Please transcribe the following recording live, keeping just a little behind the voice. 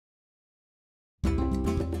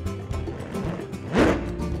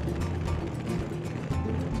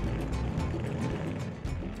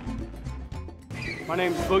My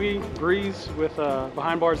name's Boogie Breeze with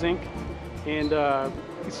Behind Bars Inc. And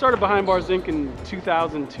we started Behind Bars Inc. in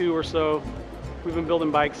 2002 or so. We've been building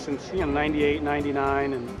bikes since 98,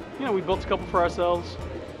 99, and we built a couple for ourselves,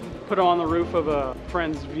 put them on the roof of a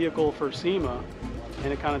friend's vehicle for SEMA,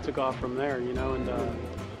 and it kind of took off from there, and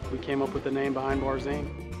we came up with the name Behind Bars Inc.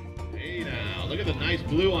 Hey now, look at the nice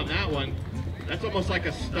blue on that one. That's almost like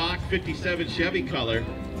a stock 57 Chevy color.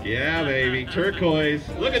 Yeah, baby, turquoise.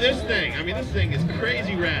 Look at this thing. I mean, this thing is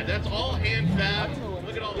crazy rad. That's all hand fabbed.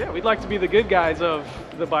 Look at all. Yeah, we'd like to be the good guys of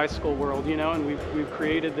the bicycle world, and we've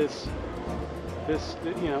created this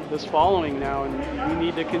following now, and we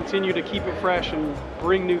need to continue to keep it fresh and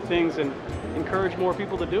bring new things and encourage more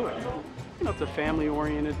people to do it. It's a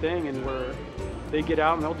family-oriented thing, and where they get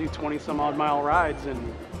out and they'll do 20-some-odd mile rides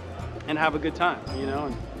and have a good time,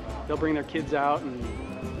 and they'll bring their kids out,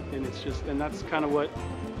 and that's kind of what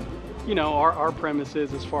our premise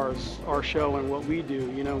is as far as our show and what we do.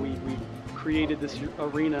 We created this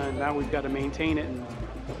arena, and now we've got to maintain it and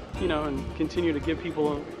and continue to give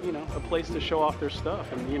people a place to show off their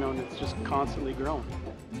stuff, and and it's just constantly growing.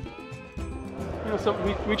 So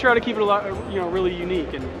we try to keep it a lot really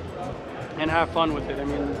unique and have fun with it. I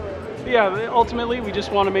mean, yeah, ultimately we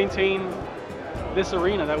just want to maintain this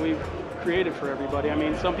arena that we've created for everybody. I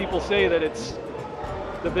mean, some people say that it's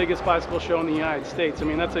the biggest bicycle show in the United States. I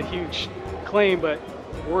mean, that's a huge claim, but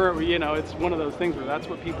it's one of those things where that's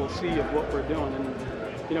what people see of what we're doing,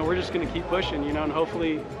 and we're just going to keep pushing, and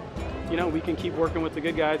hopefully we can keep working with the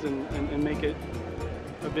good guys and make it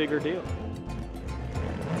a bigger deal.